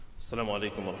السلام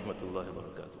عليكم ورحمة الله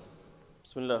وبركاته.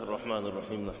 بسم الله الرحمن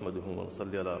الرحيم نحمده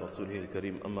ونصلي على رسوله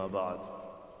الكريم أما بعد.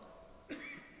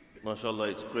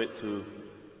 MashaAllah, it's great to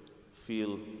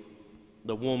feel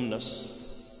the warmness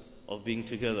of being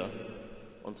together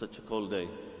on such a cold day.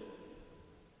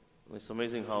 And it's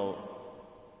amazing how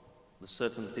the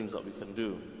certain things that we can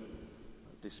do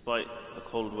despite the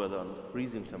cold weather and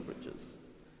freezing temperatures,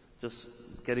 just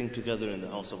getting together in the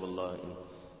house of Allah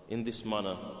in this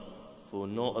manner for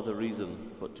no other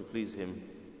reason but to please Him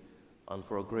and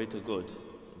for a greater good.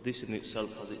 This in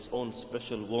itself has its own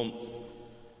special warmth,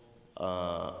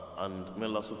 and may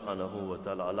Allah subhanahu wa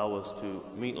ta'ala allow us to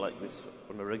meet like this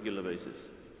on a regular basis.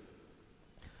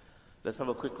 Let's have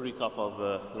a quick recap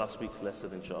of last week's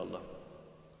lesson, inshallah.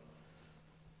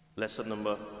 Lesson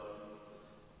number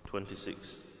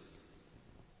 26.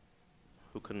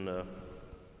 Who can...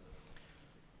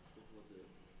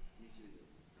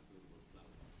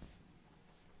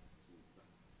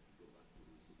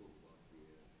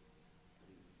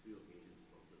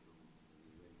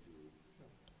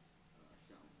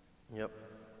 Yep.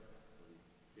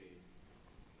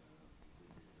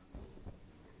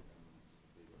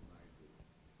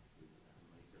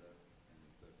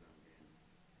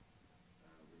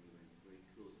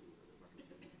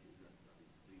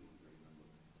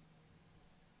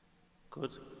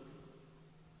 Good.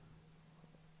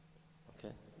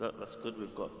 Okay, that's good.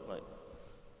 We've got like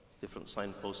different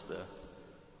signposts there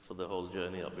for the whole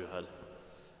journey that we've had.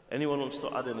 Anyone wants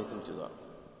to add anything to that?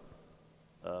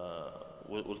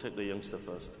 We'll take the youngster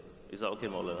first. Is that okay,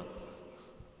 Maulana?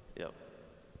 Yeah.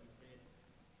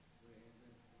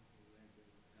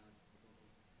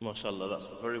 MashaAllah, that's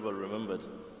very well remembered.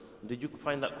 Did you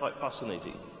find that quite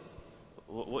fascinating?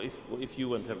 What if you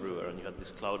went everywhere and you had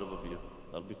this cloud above you?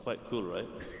 That'd be quite cool, right?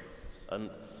 And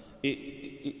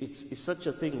it's such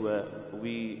a thing where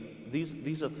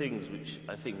these are things which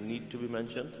I think need to be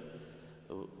mentioned.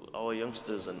 Our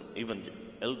youngsters and even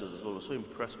elders as well were so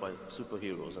impressed by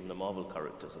superheroes and the Marvel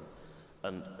characters,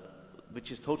 and which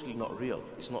is totally not real.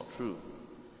 It's not true.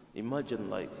 Imagine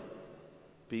like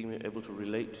being able to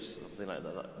relate to something like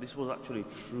that. This was actually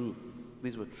true.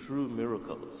 These were true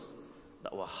miracles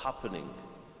that were happening,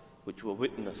 which were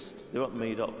witnessed. They weren't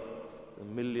made up. The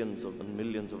millions and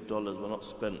millions of dollars were not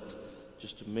spent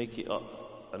just to make it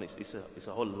up. And it's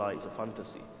a whole lie. It's a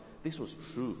fantasy. This was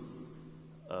true.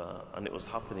 And it was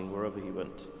happening wherever he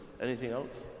went. Anything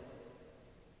else?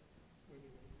 When he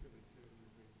went to the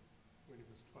when he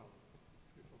was 12,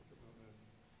 we talked about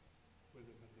where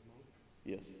they met the monk.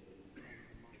 Yes. And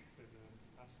the monk said,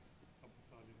 asked Abu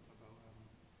Talib about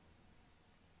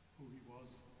who he was.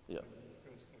 Yeah. And he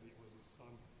first said it was his son,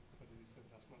 but then he said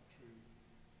that's not true.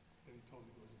 Then he told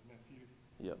him it was his nephew.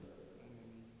 Yeah. And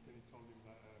then he told him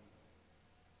that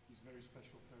he's a very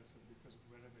special person because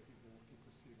wherever he walked, he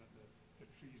could see that the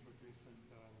trees were doing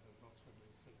sajda and the rocks were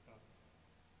doing sajda,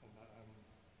 and that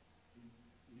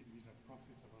he's a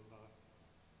prophet of Allah.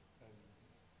 And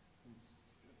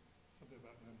something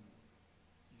about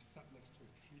he sat next to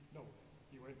a tree. No,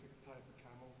 he went to tie up a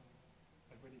camel,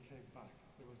 and when he came back,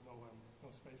 there was no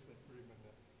space left for him, and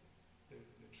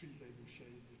the tree gave him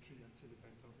shade. The tree actually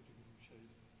bent over to give him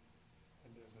shade,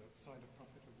 and there's a sign of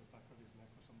prophet on the back of his neck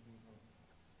or something as well.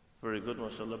 Very good,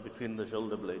 mashallah, between the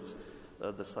shoulder blades,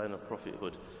 the sign of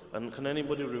prophethood. And can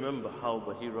anybody remember how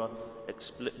Bahira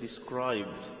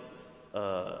described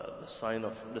the sign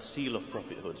of, the seal of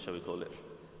prophethood, shall we call it,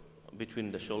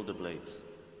 between the shoulder blades?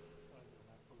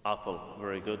 Apple,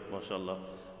 very good, mashallah.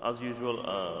 As usual,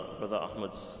 Brother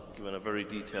Ahmad's given a very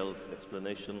detailed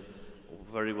explanation,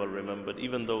 very well remembered,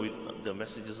 even though the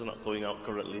messages are not going out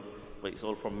currently, but it's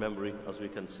all from memory, as we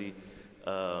can see.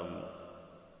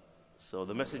 So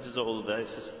the messages are all there.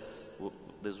 It's just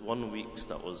there's 1 week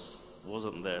that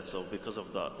wasn't there. So because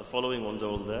of that, the following ones are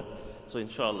all there. So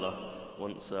inshallah,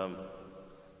 once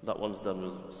that one's done,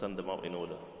 we'll send them out in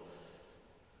order.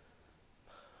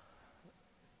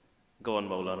 Go on,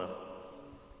 Maulana.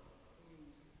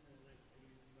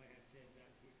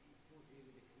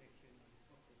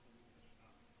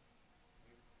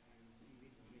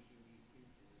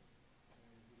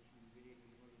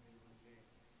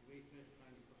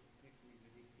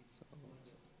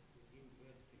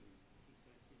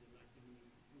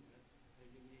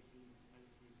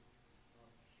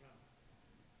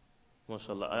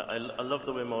 MashaAllah, I love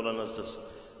the way Maulana's just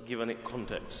given it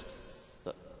context.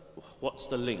 That what's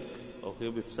the link? Okay,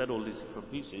 we've said all these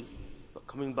different pieces, but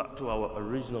coming back to our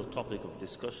original topic of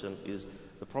discussion is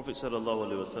the Prophet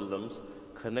ﷺ's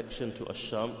connection to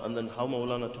Ash-Sham, and then how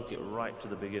Maulana took it right to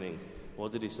the beginning.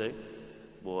 What did he say?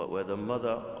 where the mother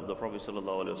of the Prophet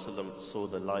ﷺ saw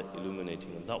the light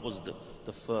illuminating, and that was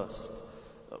the first.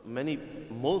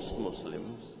 Most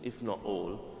Muslims, if not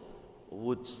all,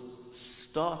 would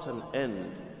start and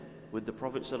end with the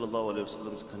Prophet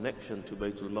ﷺ's connection to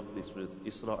Baytul Maqdis with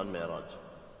Isra and Mi'raj.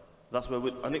 That's where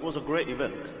and it was a great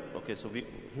event. Okay, so we're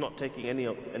not taking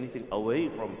anything away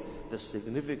from the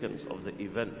significance of the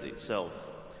event itself.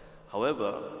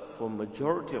 However, for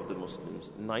majority of the Muslims,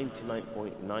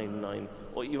 99.99,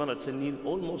 or even I'd say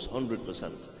almost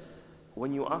 100%,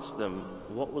 when you ask them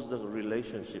what was the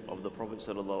relationship of the Prophet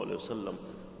ﷺ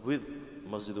with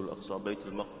Masjid al-Aqsa, Bayt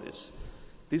al-Maqdis,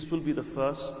 this will be the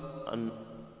first and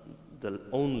the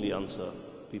only answer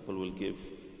people will give.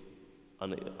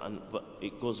 But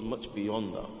it goes much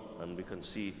beyond that, and we can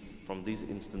see from these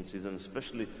instances, and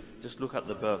especially just look at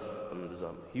the birth, and there's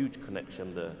a huge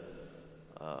connection there.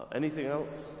 Anything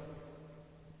else?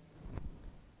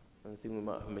 Anything we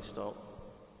might have missed out?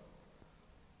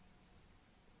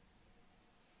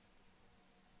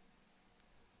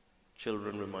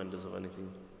 Children remind us of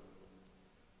anything?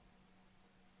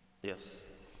 Yes.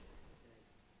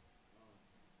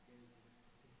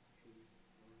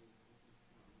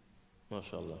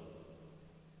 MashaAllah.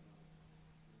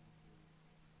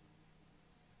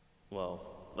 Wow,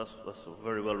 that's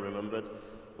very well remembered.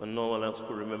 When no one else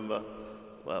could remember.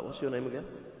 What's your name again?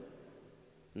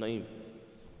 Naeem.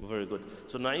 Very good.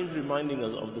 So Naeem's reminding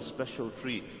us of the special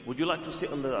tree. Would you like to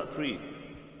sit under that tree?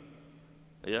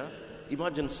 Yeah?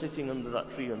 Imagine sitting under that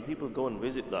tree, and people go and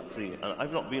visit that tree. And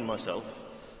I've not been myself,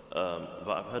 but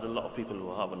I've heard a lot of people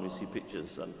who have, and we see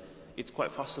pictures. And it's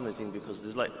quite fascinating because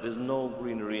there's no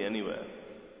greenery anywhere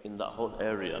in that whole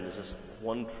area, and there's just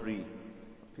one tree.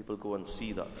 People go and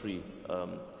see that tree.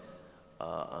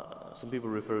 Some people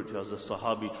refer to it as the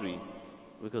Sahabi tree,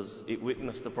 because it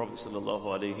witnessed the Prophet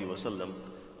ﷺ,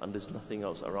 and there's nothing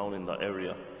else around in that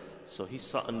area. So he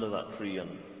sat under that tree, and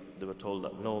they were told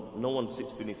that no one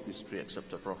sits beneath this tree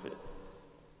except a Prophet.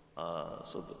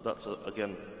 So that's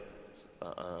again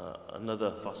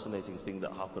another fascinating thing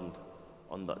that happened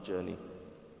on that journey.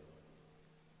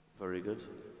 Very good.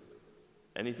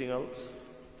 Anything else?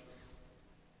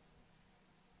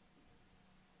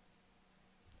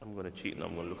 I'm going to cheat and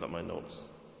I'm going to look at my notes.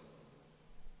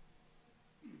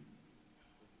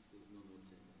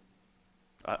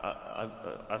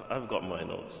 I've got my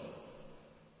notes.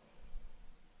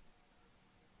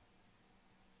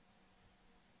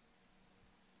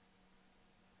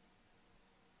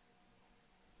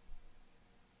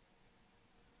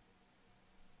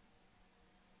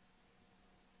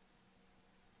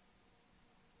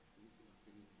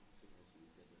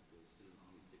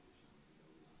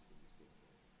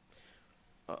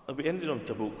 We ended on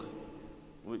Tabuk,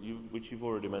 which you've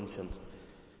already mentioned.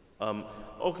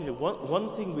 Okay,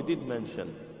 one thing we did mention,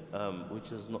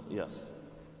 which is not, yes.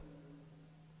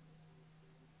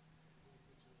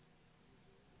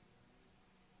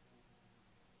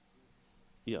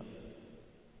 Yeah.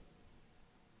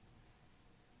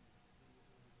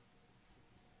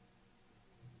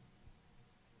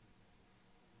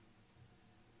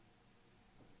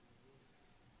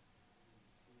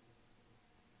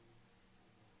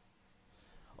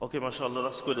 Okay, mashallah,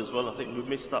 that's good as well. I think we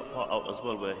missed that part out as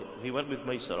well, where he went with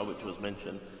Maysara, which was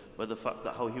mentioned, but the fact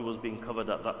that how he was being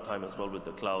covered at that time as well with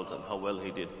the clouds, and how well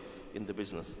he did in the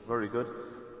business. Very good.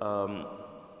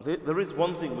 There is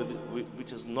one thing which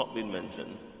has not been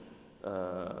mentioned,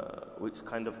 which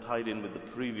kind of tied in with the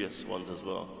previous ones as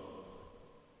well.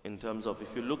 In terms of,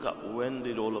 if you look at when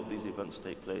did all of these events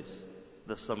take place?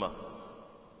 The summer.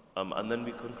 And then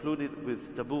we concluded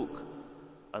with Tabuk,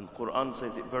 and Quran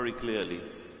says it very clearly,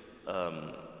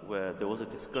 where there was a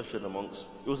discussion amongst,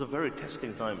 it was a very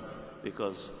testing time,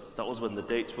 because that was when the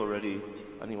dates were ready,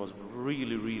 and it was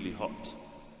really, really hot.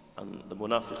 And the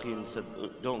Munafiqeen said,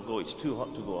 don't go, it's too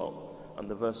hot to go out. And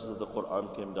the verses of the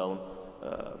Quran came down,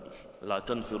 لا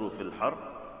تنفروا في الحر.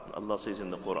 Allah says in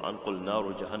the Quran, قُلْ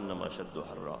نَارُ جَهَنَّمَ أَشَدُّ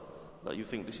حَرًّا. That you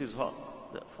think this is hot,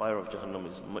 the fire of Jahannam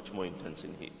is much more intense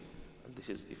in heat. And this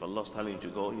is, if Allah's telling you to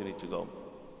go, you need to go.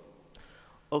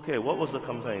 Okay, what was the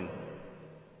campaign?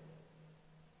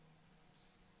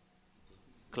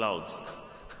 Clouds.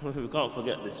 We can't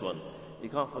forget this one. You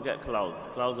can't forget clouds.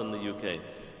 Clouds in the UK.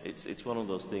 It's one of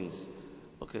those things.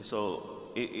 Okay,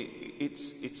 so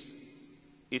it's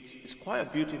quite a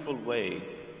beautiful way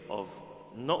of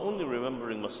not only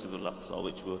remembering Masjid al-Aqsa,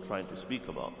 which we were trying to speak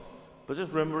about, but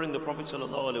just remembering the Prophet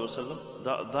ﷺ.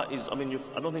 That is, I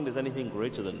don't think there's anything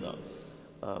greater than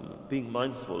that. Being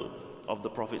mindful of the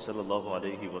Prophet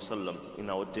ﷺ in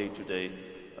our day-to-day,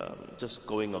 just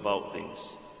going about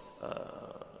things,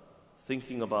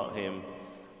 thinking about him,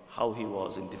 how he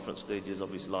was in different stages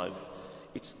of his life.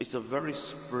 It's a very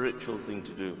spiritual thing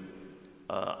to do.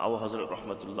 Our Hazrat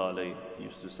Rahmatullah alayhi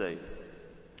used to say,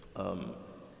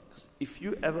 if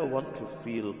you ever want to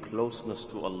feel closeness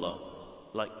to Allah,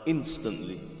 like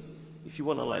instantly, if you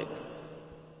want to like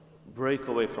break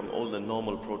away from all the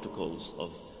normal protocols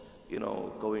of,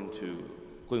 going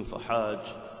for Hajj,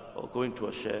 or going to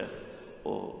a sheikh,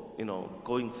 or,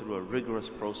 going through a rigorous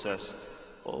process,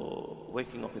 or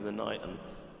waking up in the night and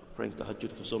praying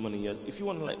tahajjud for so many years. If you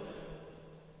want to like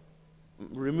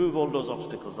remove all those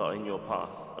obstacles that are in your path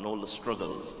and all the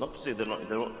struggles, not to say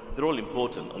they're all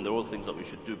important and they're all things that we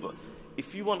should do, but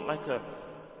if you want like a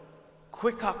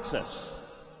quick access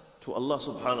to Allah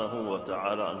subhanahu wa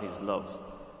ta'ala and His love,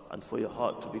 and for your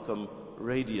heart to become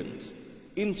radiant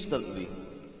instantly,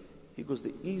 he goes,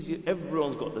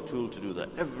 everyone's got the tool to do that.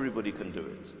 Everybody can do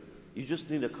it. You just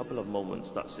need a couple of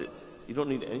moments, that's it. You don't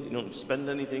need you don't spend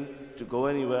anything to go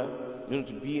anywhere. You don't need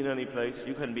to be in any place.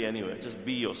 You can be anywhere. Just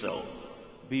be yourself.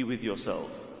 Be with yourself.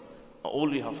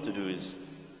 All you have to do is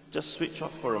just switch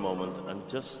off for a moment and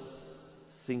just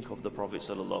think of the Prophet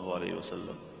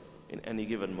ﷺ in any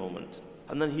given moment.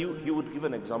 And then he would give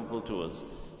an example to us.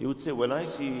 He would say, when I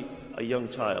see a young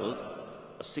child,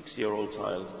 a 6-year-old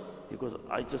child, he goes,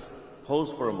 I just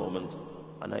pause for a moment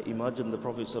and I imagine the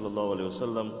Prophet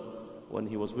ﷺ when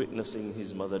he was witnessing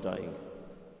his mother dying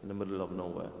in the middle of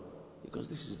nowhere. He goes,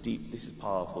 this is deep, this is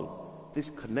powerful. This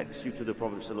connects you to the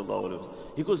Prophet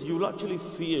ﷺ. He goes, you'll actually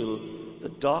feel the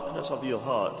darkness of your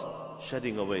heart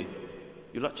shedding away.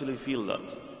 You'll actually feel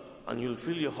that. And you'll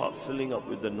feel your heart filling up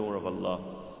with the nur of Allah.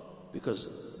 Because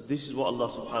this is what Allah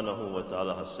subhanahu wa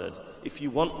ta'ala has said. If you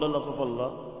want the love of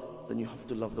Allah, then you have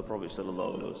to love the Prophet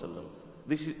ﷺ.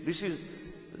 This is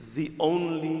the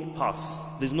only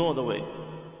path. There's no other way.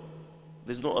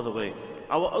 There's no other way.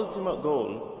 Our ultimate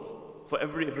goal for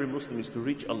every Muslim is to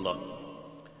reach Allah.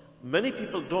 Many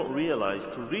people don't realize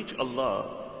to reach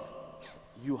Allah,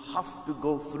 you have to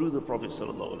go through the Prophet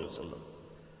ﷺ.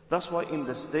 That's why in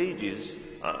the stages,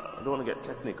 I don't want to get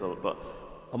technical, but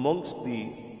amongst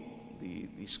the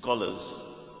scholars,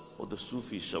 or the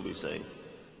Sufis, shall we say,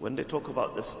 when they talk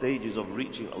about the stages of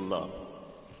reaching Allah,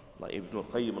 like Ibn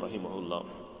Qayyim rahimahullah,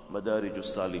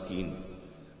 Madarijus Salikin,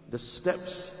 the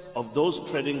steps of those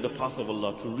treading the path of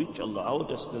Allah to reach Allah, our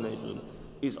destination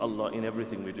is Allah in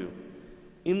everything we do.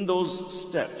 In those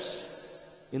steps,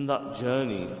 in that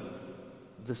journey,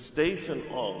 the station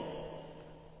of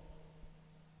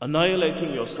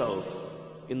annihilating yourself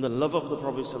in the love of the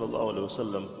Prophet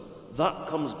ﷺ, that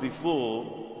comes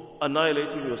before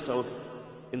annihilating yourself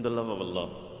in the love of Allah.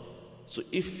 So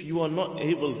if you are not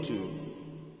able to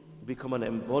become an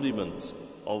embodiment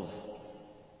of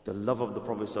the love of the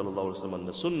Prophet ﷺ and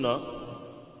the Sunnah,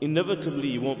 inevitably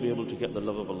you won't be able to get the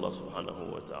love of Allah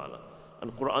subhanahu wa ta'ala.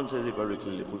 And Quran says it very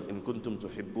clearly, قُلْ إِن كُنْتُمْ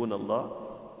تُحِبُّونَ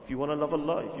اللَّهِ. If you want to love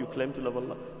Allah, if you claim to love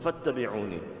Allah,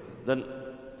 فَاتَّبِعُونِ. Then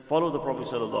follow the Prophet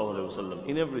ﷺ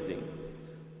in everything.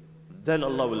 Then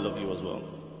Allah will love you as well.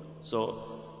 So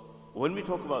when we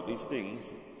talk about these things,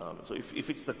 so if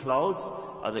it's the clouds,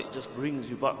 and it just brings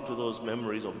you back to those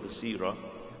memories of the seerah.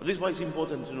 This is why it's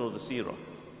important to know the seerah.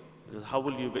 Because how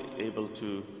will you be able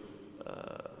to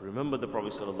remember the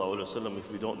Prophet ﷺ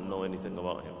if we don't know anything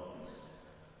about him?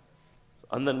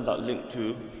 And then that link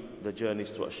to the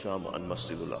journeys to Ash-Sham and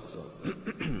Masjidul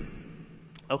Aqsa.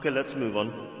 Okay, let's move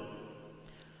on.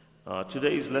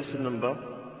 Today's lesson number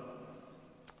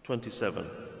 27.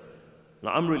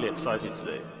 Now I'm really excited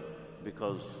today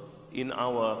because in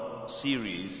our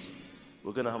series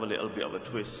we're going to have a little bit of a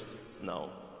twist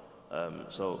now.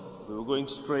 So we were going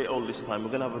straight all this time. We're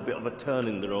going to have a bit of a turn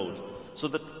in the road. So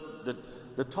that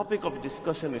the topic of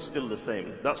discussion is still the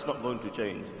same. That's not going to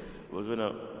change. We're going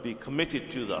to be committed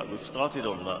to that. We've started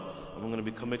on that, and we're going to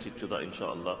be committed to that,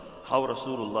 inshallah. How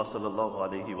Rasulullah sallallahu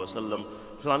alaihi wasallam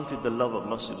planted the love of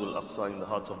Masjidul Aqsa in the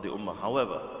hearts of the Ummah.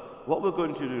 However, what we're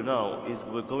going to do now is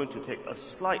we're going to take a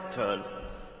slight turn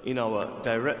in our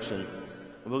direction,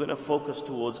 and we're going to focus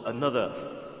towards another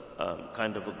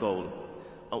kind of a goal.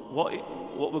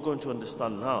 What we're going to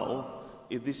understand now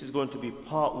is this is going to be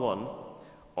part one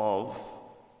of,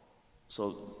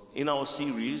 so in our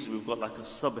series we've got like a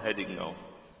subheading now,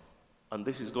 and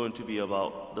this is going to be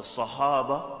about the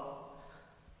Sahaba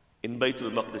in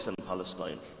Baytul Maqdis and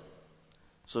Palestine.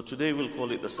 So today we'll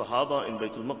call it the Sahaba in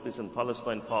Baytul Maqdis and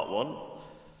Palestine part one,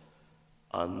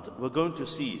 and we're going to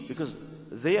see, because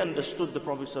they understood the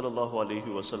Prophet sallallahu alaihi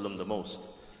wasallam the most.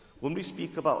 When we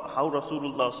speak about how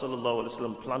Rasulullah sallallahu alaihi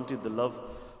wasallam planted the love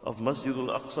of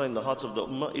Masjidul Aqsa in the hearts of the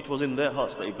Ummah, it was in their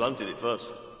hearts that he planted it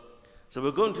first. So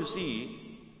we're going to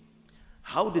see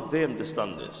how did they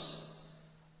understand this,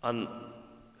 and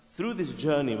through this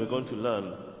journey, we're going to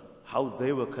learn how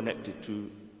they were connected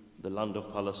to the land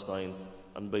of Palestine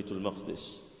and Baytul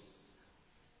Maqdis.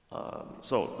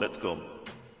 So let's go.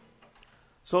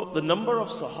 So the number of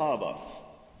Sahaba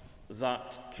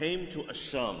that came to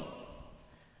Asham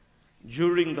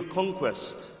during the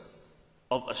conquest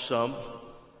of Asham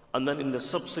and then in the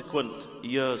subsequent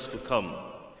years to come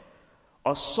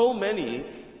are so many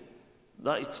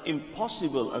that it's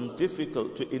impossible and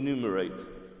difficult to enumerate.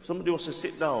 If somebody was to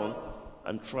sit down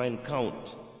and try and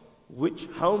count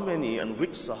how many and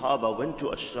which Sahaba went to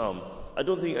Asham, I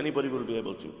don't think anybody will be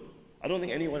able to. I don't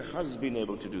think anyone has been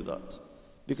able to do that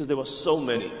because there were so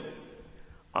many.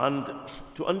 And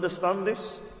to understand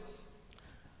this,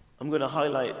 I'm going to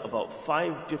highlight about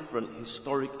 5 different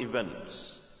historic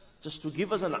events just to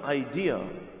give us an idea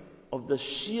of the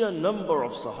sheer number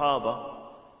of Sahaba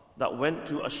that went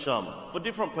to Asham for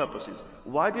different purposes.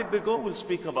 Why did they go? We'll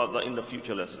speak about that in the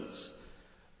future lessons.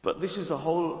 But this is a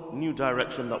whole new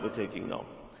direction that we're taking now.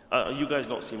 You guys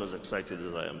don't seem as excited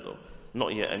as I am though.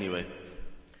 Not yet anyway.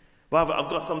 But I've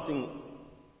got something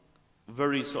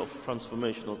very sort of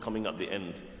transformational coming at the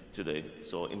end today.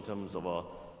 So in terms of our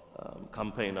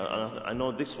campaign, I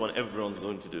know this one everyone's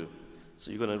going to do.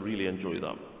 So you're going to really enjoy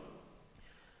that.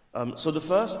 So the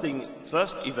first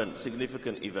event,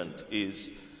 significant event,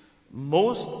 is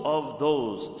most of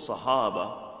those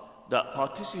Sahaba that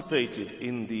participated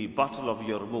in the Battle of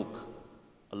Yarmouk.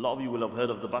 A lot of you will have heard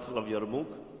of the Battle of Yarmouk.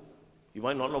 You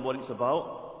might not know what it's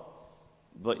about,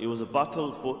 but it was a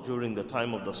battle fought during the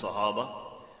time of the Sahaba,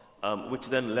 which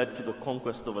then led to the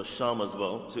conquest of Asham as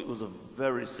well. So it was a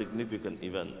very significant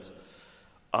event.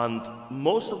 And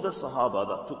most of the Sahaba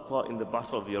that took part in the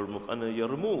Battle of Yarmouk, and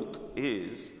Yarmouk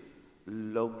is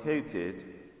located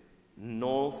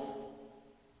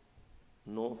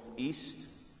northeast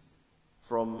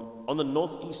on the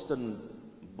northeastern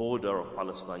border of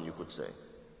Palestine, you could say.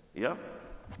 Yeah?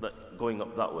 Going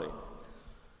up that way.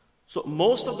 So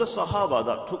most of the Sahaba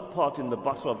that took part in the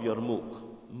Battle of Yarmouk,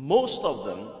 most of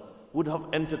them would have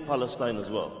entered Palestine as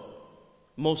well.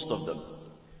 Most of them.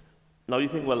 Now you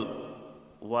think, well,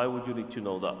 why would you need to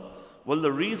know that? Well,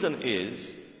 the reason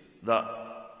is that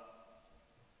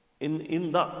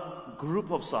in that group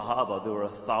of Sahaba, there were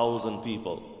 1,000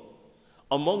 people.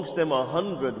 Amongst them,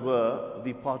 100 were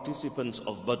the participants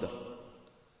of Badr.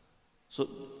 So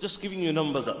just giving you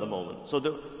numbers at the moment. So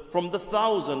from the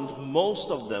 1,000, most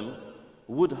of them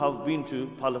would have been to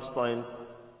Palestine,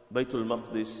 Baytul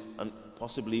Maqdis, and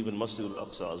possibly even Masjid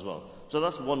al-Aqsa as well. So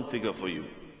that's one figure for you.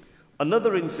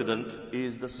 Another incident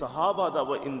is the Sahaba that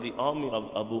were in the army of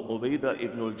Abu Ubaidah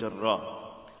ibn al-Jarrah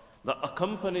that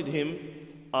accompanied him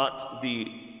at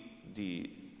the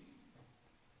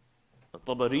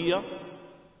Tabariya,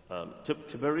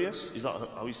 Tiberias, is that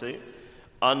how you say it?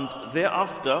 And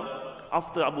thereafter,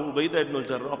 after Abu Ubaidah ibn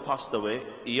al-Jarrah passed away,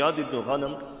 Iyad ibn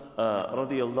Ghanam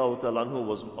radiyallahu ta'ala anhu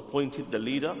was appointed the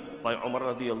leader by Umar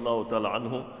radiyallahu ta'ala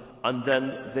anhu, and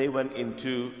then they went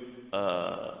into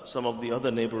some of the other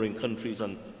neighboring countries,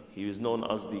 and he was known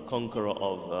as the conqueror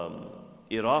of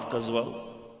Iraq as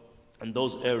well, and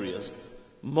those areas.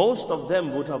 Most of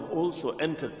them would have also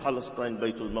entered Palestine,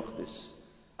 Baytul Maqdis.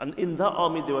 And in that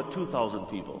army there were 2,000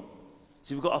 people.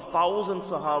 So you've got 1,000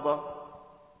 Sahaba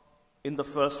in the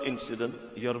first incident,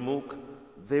 Yarmouk.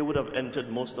 They would have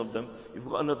entered, most of them. You've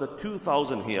got another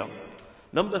 2,000 here.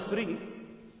 Number 3,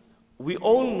 we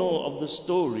all know of the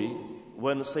story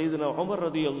when Sayyidina Umar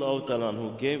radiyallahu ta'ala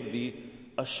anhu gave the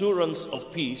assurance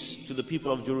of peace to the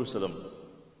people of Jerusalem.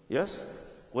 Yes?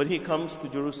 When he comes to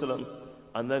Jerusalem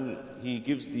and then he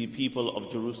gives the people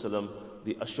of Jerusalem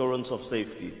the assurance of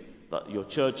safety, that your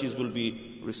churches will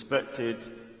be respected,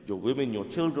 your women, your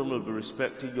children will be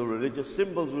respected, your religious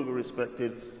symbols will be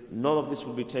respected, none of this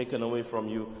will be taken away from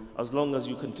you as long as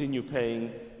you continue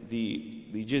paying the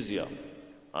jizya.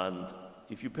 And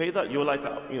if you pay that, you're like,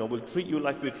 we'll treat you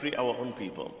like we treat our own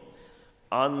people.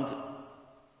 And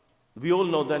we all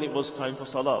know then it was time for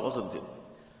salah, wasn't it?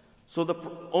 So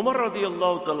Umar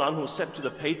radiallahu ta'ala anhu said to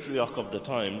the patriarch of the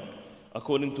time,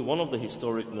 according to one of the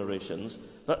historic narrations,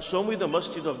 that show me the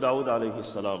masjid of Dawud alayhi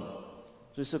salam.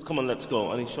 So he said, come on, let's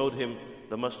go. And he showed him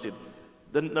the masjid.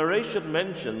 The narration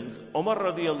mentions Umar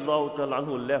radiallahu ta'ala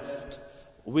anhu left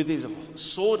with his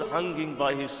sword hanging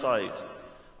by his side.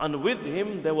 And with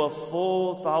him there were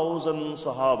 4,000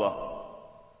 Sahaba.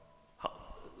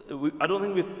 I don't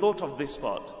think we thought of this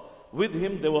part. With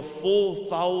him there were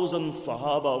 4,000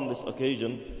 Sahaba on this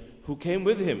occasion who came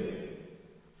with him.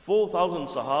 4,000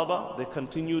 Sahaba, they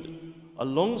continued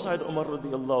alongside Umar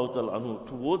radiallahu ta'ala anhu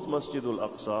towards Masjid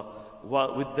al-Aqsa,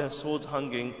 with their swords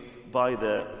hanging by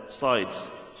their sides.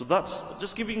 So that's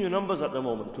just giving you numbers at the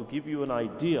moment to give you an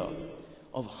idea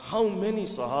of how many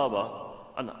Sahaba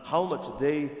and how much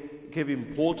they gave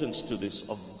importance to this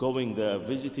of going there,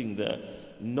 visiting there,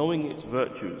 knowing its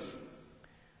virtues.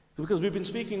 Because we've been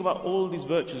speaking about all these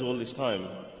virtues all this time,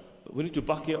 but we need to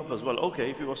back it up as well. Okay,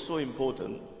 if it was so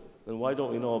important, then why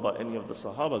don't we know about any of the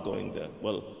Sahaba going there?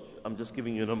 Well, I'm just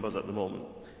giving you numbers at the moment.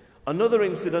 Another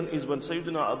incident is when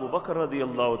Sayyidina Abu Bakr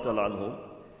radiallahu ta'ala anhu,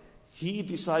 he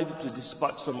decided to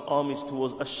dispatch some armies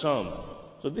towards Ash-Sham.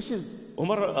 So this is Abu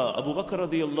Bakr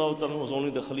radiallahu ta'ala was only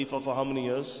the Khalifa for how many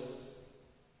years?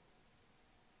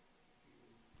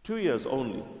 2 years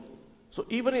only. So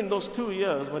even in those 2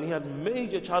 years, when he had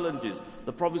major challenges,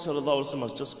 the Prophet ﷺ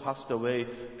has just passed away,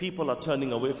 people are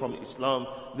turning away from Islam.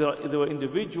 There were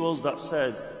individuals that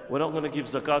said, we're not going to give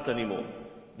zakat anymore.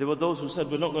 There were those who said,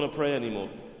 we're not going to pray anymore.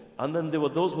 And then there were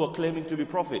those who were claiming to be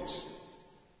prophets.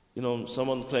 You know,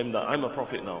 someone claimed that I'm a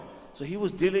prophet now. So he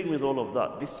was dealing with all of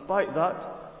that. Despite that,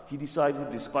 he decided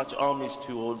to dispatch armies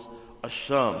towards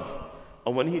Ash-Sham.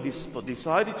 And when he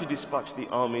decided to dispatch the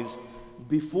armies,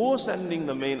 before sending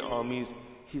the main armies,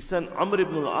 he sent Amr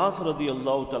ibn al-As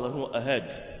radiallahu ta'ala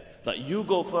ahead, that you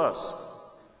go first.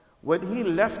 When he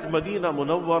left Medina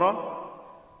Munawwara,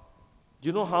 do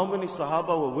you know how many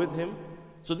Sahaba were with him?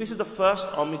 So this is the first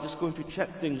army just going to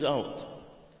check things out.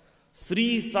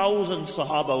 3,000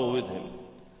 Sahaba were with him.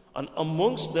 And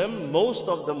amongst them, most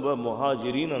of them were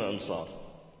Muhajirin and Ansar.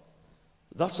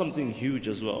 That's something huge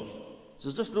as well.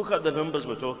 So just look at the numbers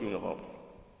we're talking about.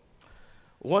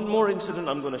 One more incident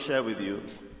I'm going to share with you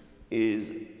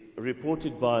is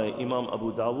reported by Imam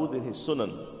Abu Dawud in his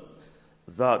Sunan,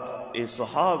 that a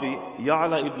Sahabi,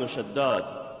 Ya'la ibn Shaddad,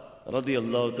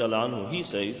 radiyallahu ta'ala anhu, he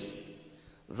says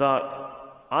that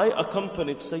I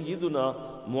accompanied Sayyiduna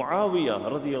Muawiyah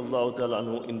radiyallahu ta'ala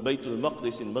anhu in Baytul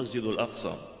Maqdis in Masjid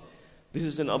al-Aqsa. This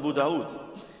is in Abu Dawud.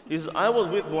 He says, I was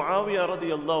with Muawiyah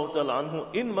radiyallahu ta'ala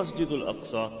anhu in Masjid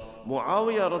al-Aqsa.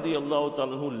 Muawiyah radiyallahu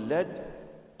ta'ala anhu led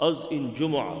us in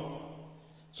Jumu'ah.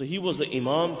 So he was the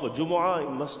Imam for Jumu'ah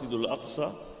in Masjid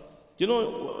al-Aqsa. You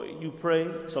know, you pray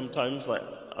sometimes, like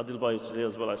Adil Bhai today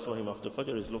as well, I saw him after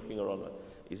Fajr, he's looking around like,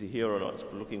 is he here or not?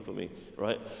 He's looking for me,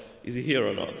 right? Is he here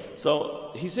or not?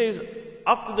 So he says,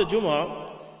 after the Jumu'ah,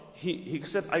 he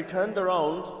said, I turned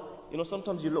around. You know,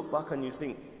 sometimes you look back and you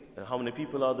think, how many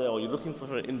people are there? Or you're looking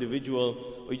for an individual,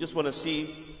 or you just want to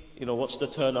see, you know, what's the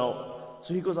turnout.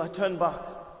 So he goes, I turned back.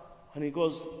 And he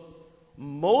goes,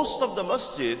 most of the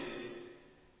masjid,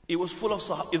 it was full of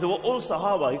Sahaba. They were all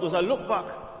Sahaba. He goes, I look back,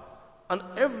 and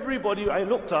everybody I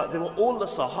looked at, they were all the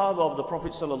Sahaba of the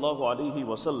Prophet sallallahu alaihi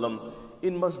wasallam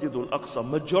in Masjid al-Aqsa.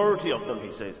 Majority of them,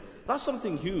 he says. That's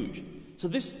something huge. So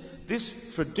this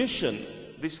tradition,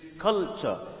 this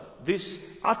culture, this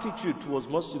attitude towards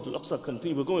Masjid al-Aqsa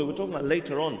continues. We're talking about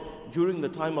later on, during the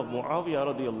time of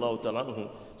Muawiyah radiallahu ta'ala anhu.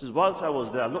 Says, whilst I was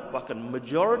there, I looked back, and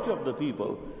majority of the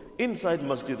people inside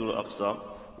Masjid al-Aqsa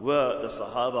were the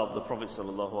Sahaba of the Prophet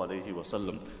sallallahu alaihi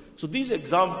wasallam. So these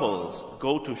examples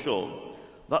go to show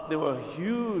that there were a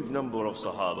huge number of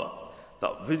Sahaba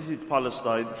that visited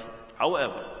Palestine.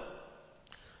 However,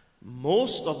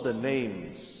 most of the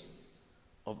names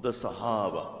of the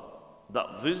Sahaba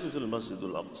that visited Masjid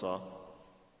al-Aqsa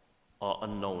are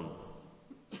unknown.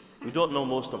 We don't know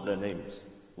most of their names.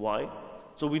 Why?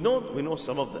 So we know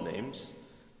some of the names,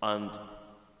 and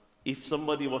if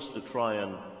somebody was to try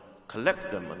and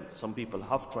collect them, and some people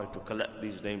have tried to collect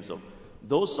these names of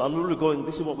those,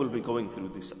 this is what we'll be going through.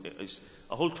 This is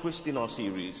a whole twist in our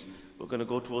series. We're going to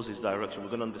go towards this direction. We're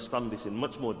going to understand this in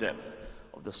much more depth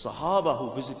of the Sahaba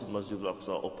who visited Masjid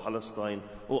al-Aqsa or Palestine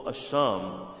or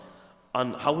Ash-Sham,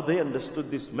 and how they understood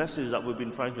this message that we've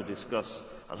been trying to discuss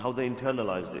and how they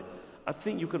internalized it. I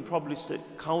think you can probably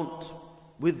count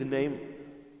with the name,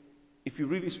 if you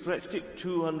really stretched it,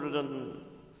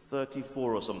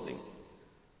 234 or something.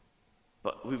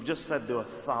 But we've just said there were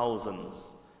thousands.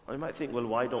 And you might think, well,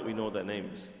 why don't we know their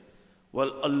names?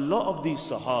 Well, a lot of these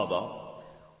Sahaba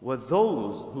were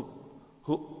those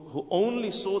who only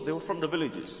saw, they were from the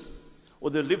villages, or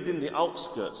they lived in the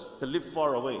outskirts, they lived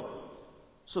far away.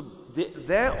 So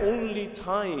their only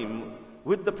time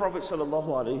with the Prophet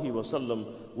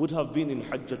ﷺ would have been in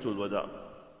Hajjatul Wada.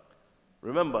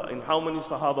 Remember, in how many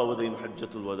Sahaba were they in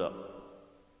Hajjatul Wada?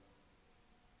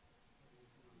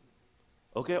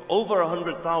 Okay, over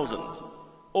 100,000.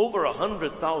 Over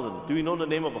 100,000. Do we know the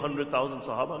name of 100,000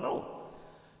 Sahaba? No.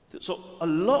 So a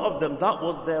lot of them, that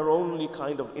was their only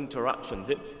kind of interaction.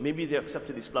 Maybe they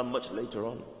accepted Islam much later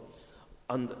on.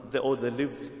 Or they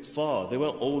lived far. They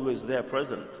weren't always there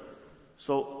present.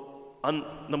 So and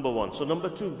number one. So number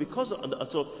two,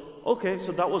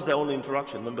 so that was their only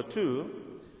interaction. Number two,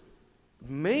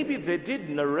 maybe they did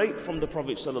narrate from the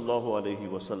Prophet sallallahu alaihi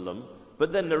wasallam,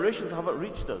 but their narrations haven't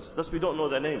reached us. Thus we don't know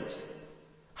their names.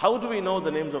 How do we know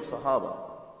the names of Sahaba?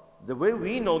 The way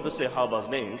we know the Sahaba's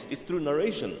names is through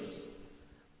narrations.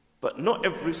 But not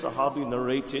every Sahabi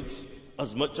narrated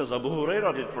as much as Abu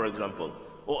Hurairah did, for example,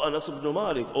 or Anas ibn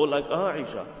Malik, or like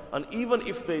Aisha. And even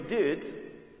if they did,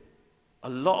 a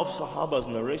lot of Sahaba's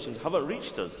narrations haven't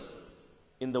reached us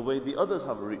in the way the others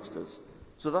have reached us.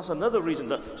 So that's another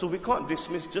reason so we can't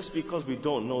dismiss just because we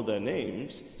don't know their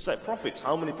names. It's like prophets.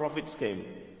 How many prophets came?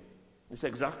 It's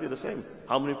exactly the same.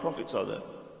 How many prophets are there?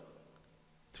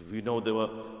 We know there were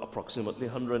approximately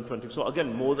 120. So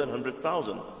again, more than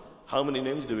 100,000. How many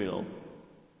names do we know?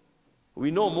 We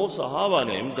know more Sahaba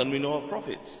names than we know of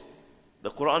prophets.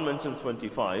 The Quran mentions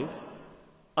 25.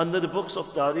 Under the books of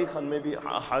Tariq and maybe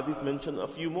Hadith mention a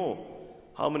few more.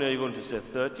 How many are you going to say?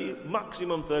 30?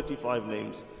 Maximum 35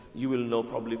 names. You will know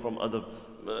probably from other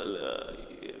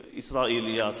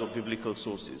Israeliyat or biblical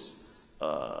sources.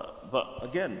 But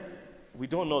again, we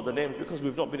don't know the names because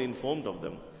we've not been informed of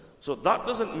them. So that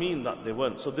doesn't mean that they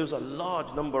weren't. So there's a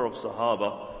large number of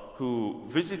Sahaba who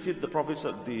visited the Prophets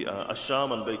at the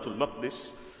Asham and Baytul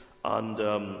Maqdis. And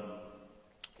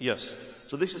yes,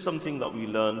 so this is something that we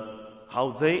learn, how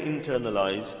they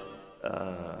internalized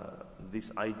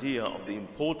this idea of the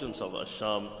importance of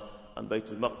Asham and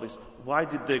Baytul Maqdis. Why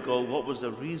did they go? What was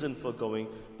the reason for going?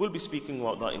 We'll be speaking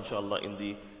about that inshallah in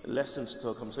the lessons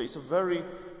to come. So it's a very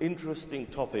interesting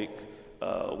topic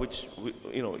which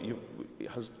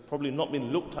has probably not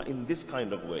been looked at in this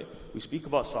kind of way. We speak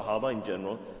about Sahaba in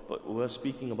general, but we're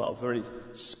speaking about a very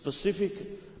specific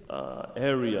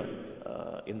area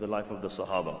in the life of the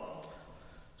Sahaba.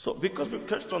 So because we've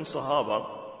touched on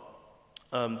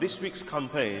Sahaba, this week's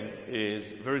campaign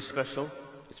is very special.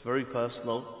 It's very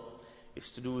personal.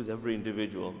 It's to do with every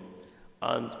individual.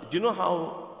 And do you know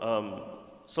how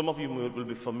some of you will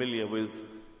be familiar with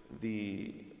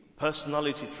the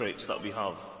personality traits that we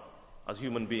have as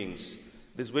human beings?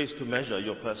 There's ways to measure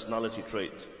your personality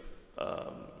trait.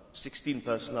 16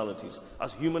 personalities.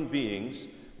 As human beings,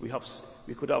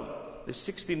 there's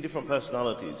 16 different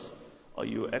personalities. Are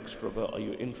you extrovert? Are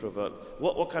you introvert?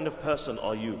 What kind of person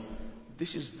are you?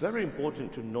 This is very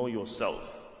important to know yourself.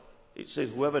 It says,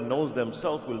 whoever knows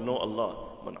themselves will know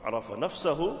Allah. Man arafa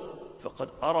nafsahu,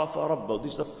 faqad arafa rabbahu.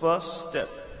 This is the first step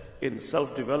in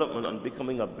self-development and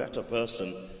becoming a better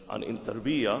person. And in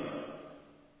tarbiyah,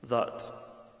 that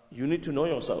you need to know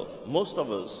yourself. Most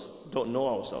of us don't know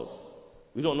ourselves.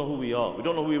 We don't know who we are. We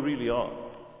don't know who we really are.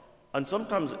 And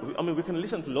sometimes, we can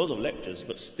listen to loads of lectures,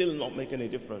 but still not make any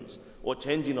difference or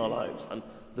change in our lives. And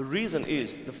the reason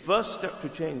is, the first step to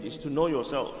change is to know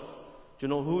yourself, to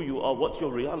know who you are, what's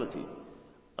your reality.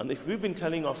 And if we've been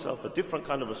telling ourselves a different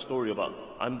kind of a story about,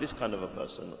 I'm this kind of a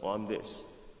person, or I'm this,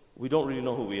 we don't really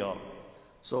know who we are.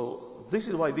 So this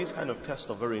is why these kind of tests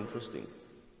are very interesting,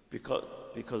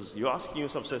 because you're asking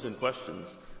yourself certain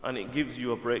questions, and it gives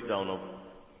you a breakdown of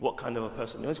what kind of a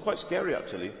person. It's quite scary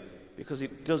actually, because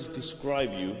it does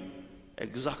describe you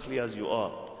exactly as you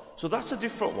are. So that's a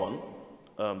different one,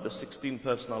 the 16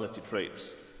 personality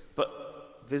traits.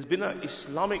 But there's been an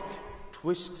Islamic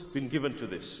twist been given to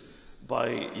this by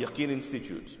Yaqeen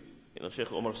Institute,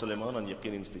 Sheikh Omar Suleiman and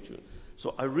Yaqeen Institute.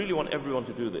 So I really want everyone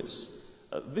to do this.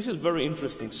 This is very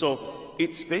interesting. So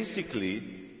it's basically,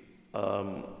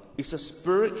 it's a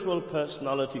spiritual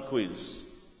personality quiz.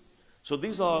 So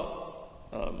these are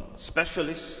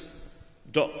specialists,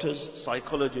 doctors,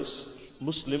 psychologists,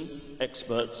 Muslim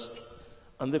experts,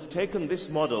 and they've taken this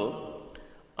model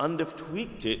and they've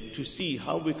tweaked it to see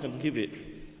how we can give it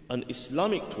an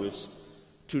Islamic twist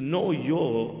to know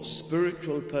your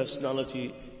spiritual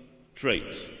personality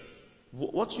trait.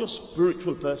 What's your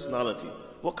spiritual personality?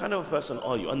 What kind of a person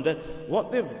are you? And then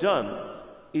what they've done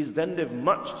is then they've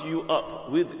matched you up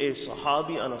with a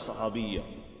Sahabi and a Sahabiyya.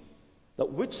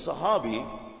 That which Sahabi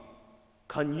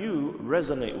can you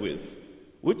resonate with?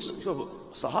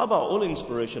 Sahaba are all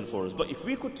inspiration for us, but if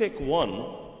we could take one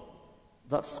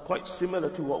that's quite similar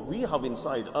to what we have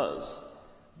inside us,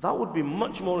 that would be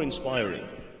much more inspiring.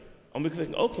 And we can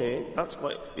think, okay,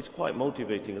 it's quite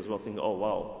motivating as well. Think, oh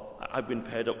wow, I've been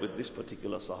paired up with this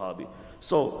particular Sahabi.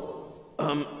 So,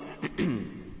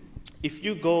 if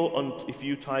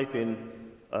you type in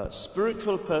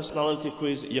Spiritual Personality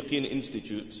Quiz Yaqeen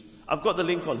Institute, I've got the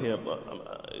link on here,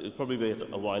 but it'll probably be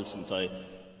a while since I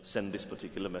send this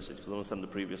particular message, because I'm going to send the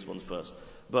previous ones first.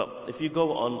 But if you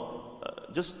go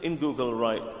on, just in Google,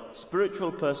 write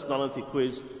Spiritual Personality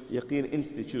Quiz Yaqeen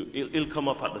Institute, it'll come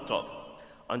up at the top.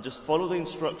 And just follow the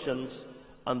instructions,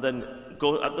 and then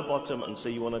go at the bottom and say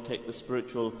you want to take the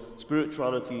spiritual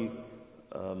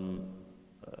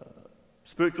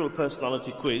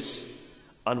personality quiz.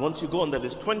 And once you go on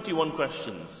there's 21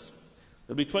 questions.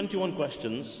 There'll be 21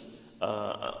 questions,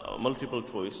 multiple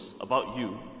choice, about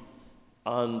you.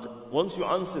 And once you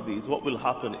answer these, what will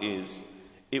happen is,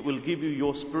 it will give you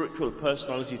your spiritual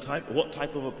personality type. What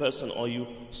type of a person are you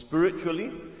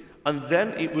spiritually? And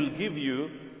then it will give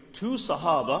you 2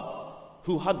 Sahaba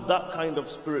who had that kind of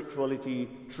spirituality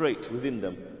trait within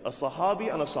them. A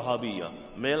Sahabi and a Sahabiya,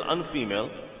 male and female.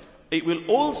 It will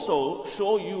also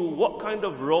show you what kind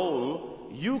of role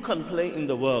you can play in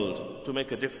the world to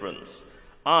make a difference.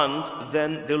 And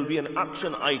then there will be an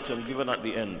action item given at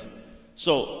the end.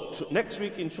 So next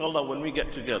week, inshallah, when we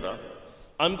get together,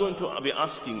 I'm going to be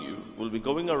asking you, we'll be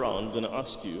going around, going to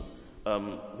ask you,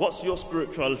 what's your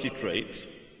spirituality trait,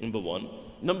 number 1.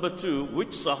 Number 2, which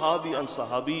Sahabi and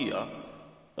Sahabiya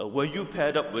were you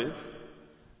paired up with?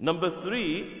 Number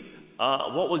 3,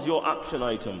 what was your action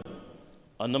item?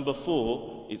 And number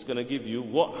 4, it's going to give you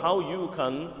what role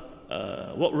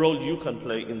you can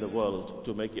play in the world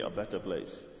to make it a better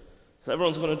place. So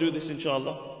everyone's going to do this,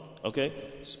 inshallah. Okay?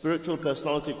 Spiritual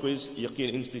personality quiz,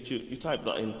 Yaqeen Institute. You type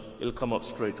that in, it'll come up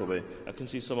straight away. I can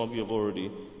see some of you have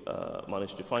already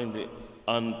managed to find it.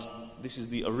 And this is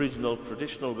the original,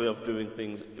 traditional way of doing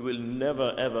things. It will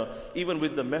never, ever, even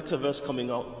with the metaverse coming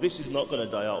out, this is not going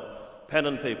to die out. Pen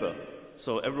and paper.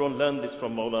 So everyone learn this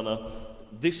from Maulana.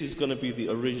 This is going to be the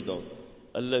original.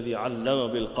 الَّذِي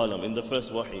عَلَّمَ بِالْقَلَمِ. In the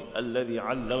first wahi. الَّذِي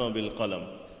عَلَّمَ بِالْقَلَمِ.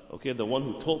 Okay, the one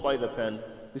who taught by the pen.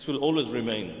 This will always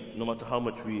remain, no matter how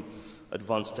much we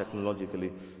advance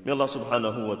technologically. May Allah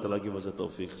subhanahu wa ta'ala give us a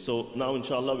tawfiq. So now,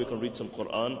 inshallah, we can read some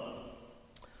Quran.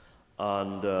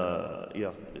 And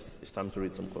it's time to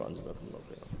read some Quran.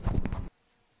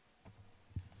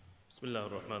 Bismillah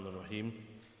ar-Rahman ar-Rahim.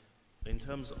 In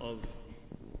terms of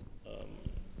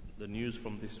the news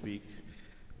from this week,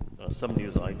 some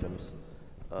news items.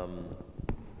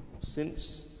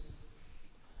 Since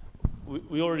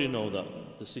we already know that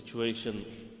the situation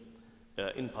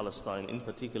in Palestine, in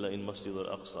particular in Masjid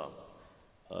al-Aqsa,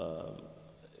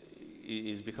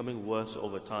 is becoming worse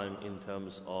over time in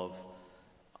terms of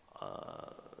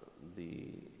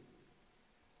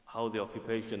how the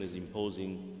occupation is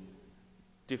imposing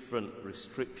different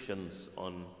restrictions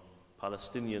on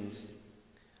Palestinians,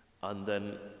 and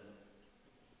then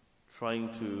trying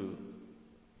to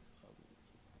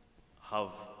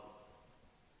have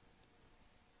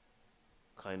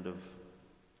kind of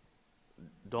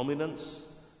dominance,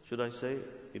 should I say,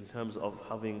 in terms of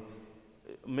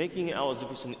making it out as if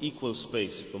it's an equal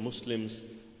space for Muslims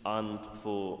and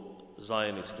for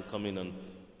Zionists to come in and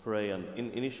pray. And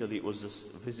initially it was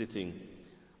just visiting.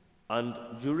 And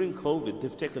during COVID,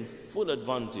 they've taken full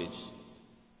advantage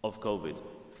of COVID.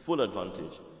 Full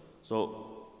advantage.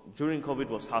 So during COVID,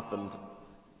 what's happened,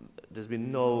 there's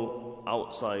been no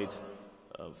outside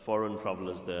foreign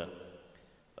travelers there.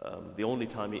 The only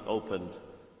time it opened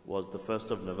was the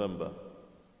 1st of November.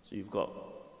 So you've got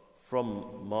from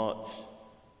March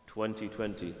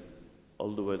 2020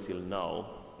 all the way till now,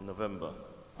 November.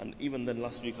 And even then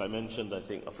last week I mentioned, I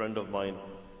think, a friend of mine,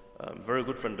 very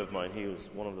good friend of mine, he was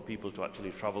one of the people to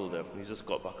actually travel there. He just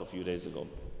got back a few days ago.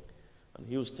 And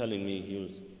he was telling me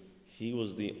he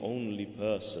was the only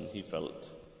person he felt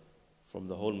from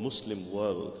the whole Muslim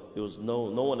world. There was no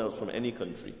one else from any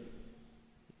country.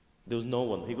 There was no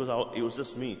one. He goes out, it was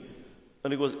just me.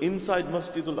 And he goes, inside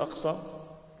Masjid al-Aqsa,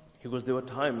 he goes, there were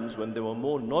times when there were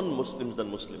more non-Muslims than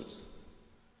Muslims.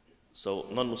 So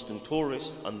non-Muslim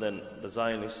tourists and then the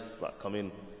Zionists that come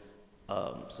in.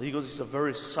 So he goes, it's a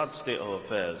very sad state of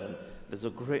affairs, and there's a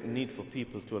great need for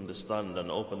people to understand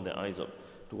and open their eyes up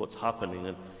to what's happening,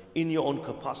 and in your own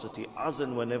capacity, as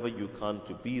and whenever you can,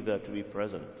 to be there, to be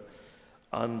present.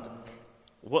 And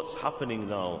what's happening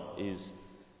now is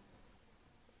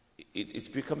it's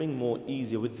becoming more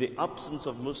easier. With the absence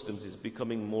of Muslims, it's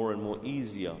becoming more and more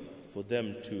easier for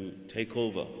them to take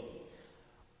over.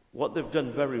 What they've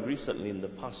done very recently in the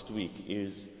past week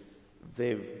is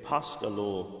they've passed a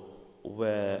law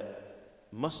where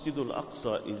Masjid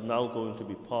al-Aqsa is now going to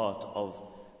be part of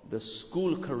the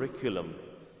school curriculum.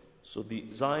 So the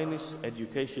Zionist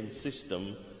education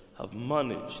system have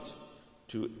managed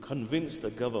to convince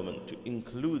the government to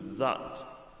include that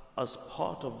as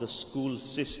part of the school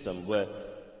system, where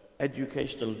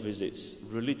educational visits,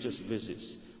 religious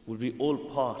visits will be all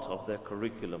part of their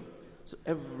curriculum. So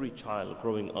every child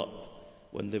growing up,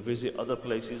 when they visit other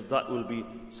places, that will be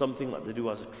something that they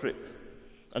do as a trip.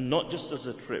 And not just as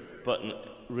a trip, but a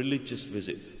religious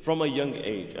visit from a young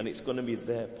age, and it's going to be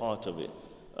their part of it.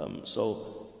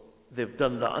 So they've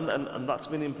done that, and that's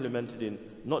been implemented in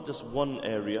not just one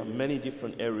area, many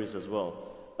different areas as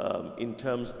well, in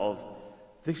terms of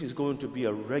this is going to be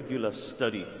a regular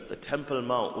study. The Temple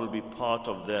Mount will be part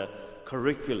of their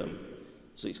curriculum.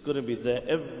 So it's going to be there.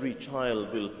 Every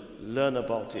child will learn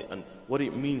about it and what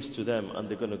it means to them, and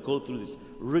they're going to go through this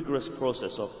rigorous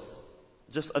process of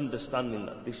just understanding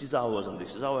that this is ours and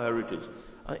this is our heritage.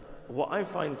 What I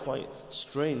find quite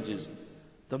strange is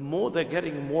the more they're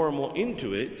getting more and more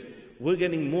into it, we're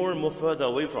getting more and more further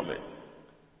away from it.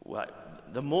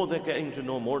 The more they're getting to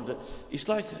know more, it's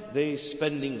like they're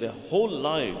spending their whole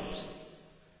lives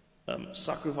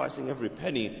sacrificing every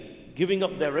penny, giving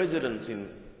up their residence in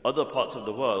other parts of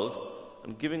the world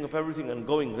and giving up everything and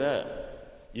going there.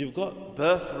 You've got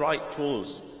birthright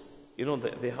tours. You know,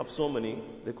 they have so many,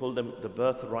 they call them the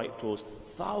birthright tours.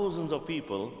 Thousands of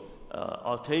people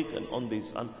are taken on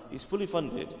these, and it's fully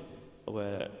funded,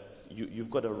 where you've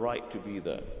got a right to be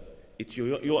there.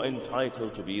 You're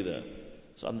entitled to be there.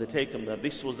 So, and they take them there.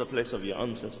 This was the place of your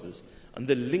ancestors, and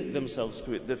they link themselves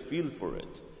to it. They feel for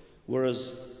it.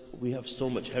 Whereas we have so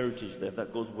much heritage there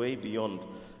that goes way beyond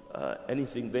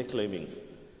anything they're claiming.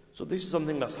 So this is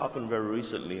something that's happened very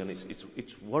recently, and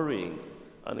it's worrying,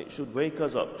 and it should wake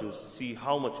us up to see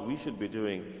how much we should be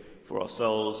doing for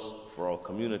ourselves, for our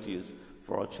communities,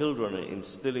 for our children, and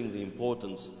instilling the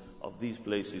importance of these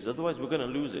places. Otherwise, we're going to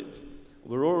lose it.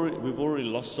 We've already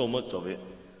lost so much of it,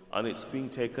 and it's being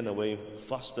taken away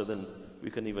faster than we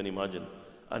can even imagine.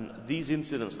 And these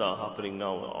incidents that are happening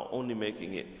now are only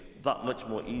making it that much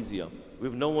more easier.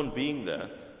 With no one being there,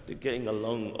 they're getting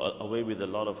away with a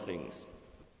lot of things.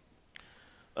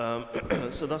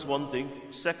 So that's one thing.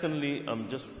 Secondly,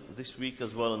 just this week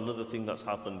as well, another thing that's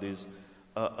happened is,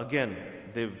 again,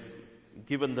 they've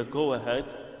given the go-ahead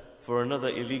for another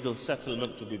illegal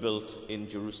settlement to be built in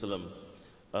Jerusalem.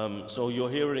 So you're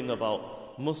hearing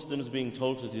about Muslims being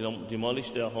told to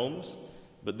demolish their homes,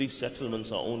 but these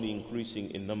settlements are only increasing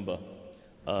in number.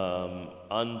 And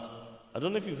I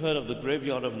don't know if you've heard of the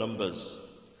graveyard of numbers.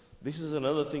 This is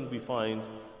another thing we find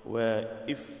where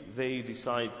if they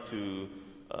decide to,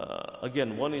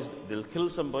 again, one is they'll kill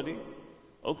somebody.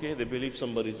 Okay, they believe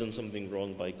somebody's done something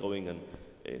wrong by going and,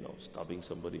 stabbing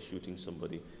somebody, shooting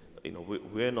somebody.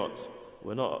 We're not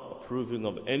approving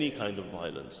of any kind of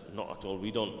violence, not at all.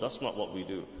 That's not what we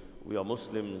do. We are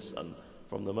Muslims, and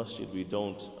from the masjid we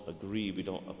don't agree, we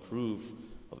don't approve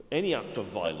of any act of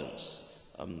violence.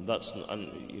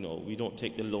 We don't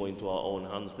take the law into our own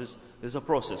hands. There's a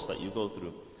process that you go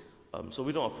through. So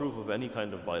we don't approve of any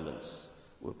kind of violence.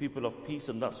 We're people of peace,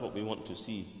 and that's what we want to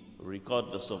see,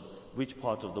 regardless of which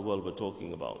part of the world we're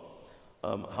talking about.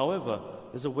 However,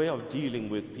 there's a way of dealing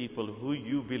with people who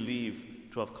you believe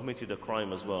to have committed a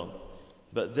crime as well.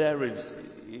 But there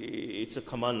it's a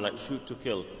command like shoot to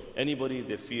kill. Anybody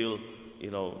they feel,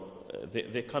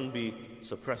 they can be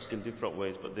suppressed in different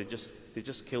ways, but they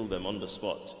just kill them on the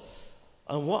spot.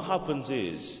 And what happens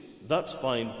is, that's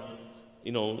fine,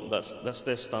 that's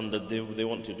their standard, they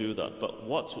want to do that. But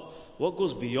what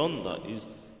goes beyond that is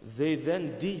they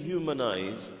then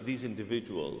dehumanize these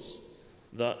individuals,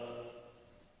 that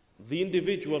the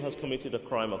individual has committed a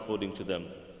crime according to them.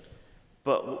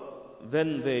 But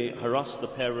then they harass the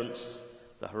parents,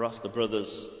 they harass the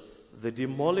brothers, they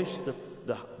demolish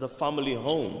the family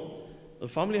home. The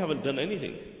family haven't done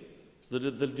anything. So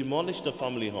they'll demolish the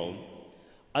family home,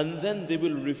 and then they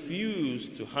will refuse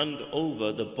to hand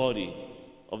over the body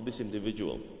of this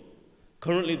individual.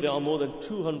 Currently there are more than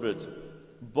 200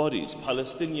 bodies,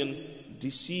 Palestinian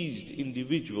deceased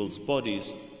individuals'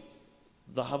 bodies,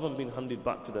 that haven't been handed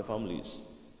back to their families.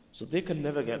 So they can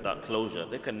never get that closure.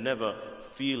 They can never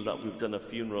feel that we've done a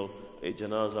funeral, a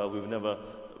janazah, we've never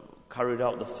carried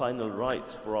out the final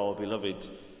rites for our beloved.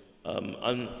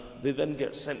 And they then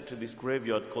get sent to this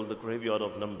graveyard called the graveyard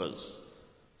of numbers.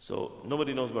 So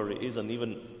nobody knows where it is, and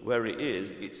even where it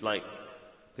is, it's like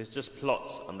there's just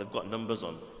plots and they've got numbers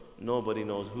on. Nobody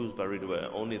knows who's buried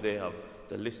where, only they have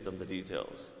the list and the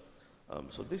details.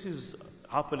 So this is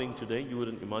happening today. You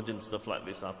wouldn't imagine stuff like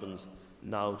this happens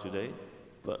now today,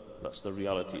 but that's the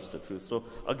reality, it's the truth. So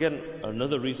again,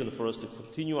 another reason for us to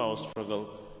continue our struggle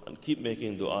and keep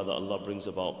making dua that Allah brings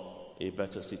about a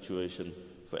better situation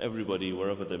for everybody,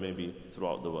 wherever they may be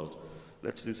throughout the world.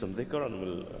 Let's do some dhikr and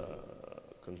we'll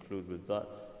conclude with that.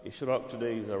 Ishraq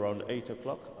today is around 8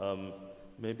 o'clock.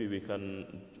 Maybe we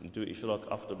can do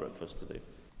Ishraq after breakfast today.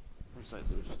 Recite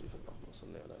the Sharif. Allahumma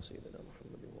salli ala Sayyidina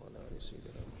Muhammad wa ala ali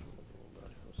Sayyidina Muhammad wa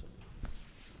barik wa sallam.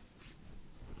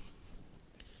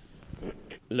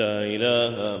 La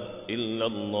ilaha illa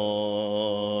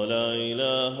Allah, la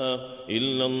ilaha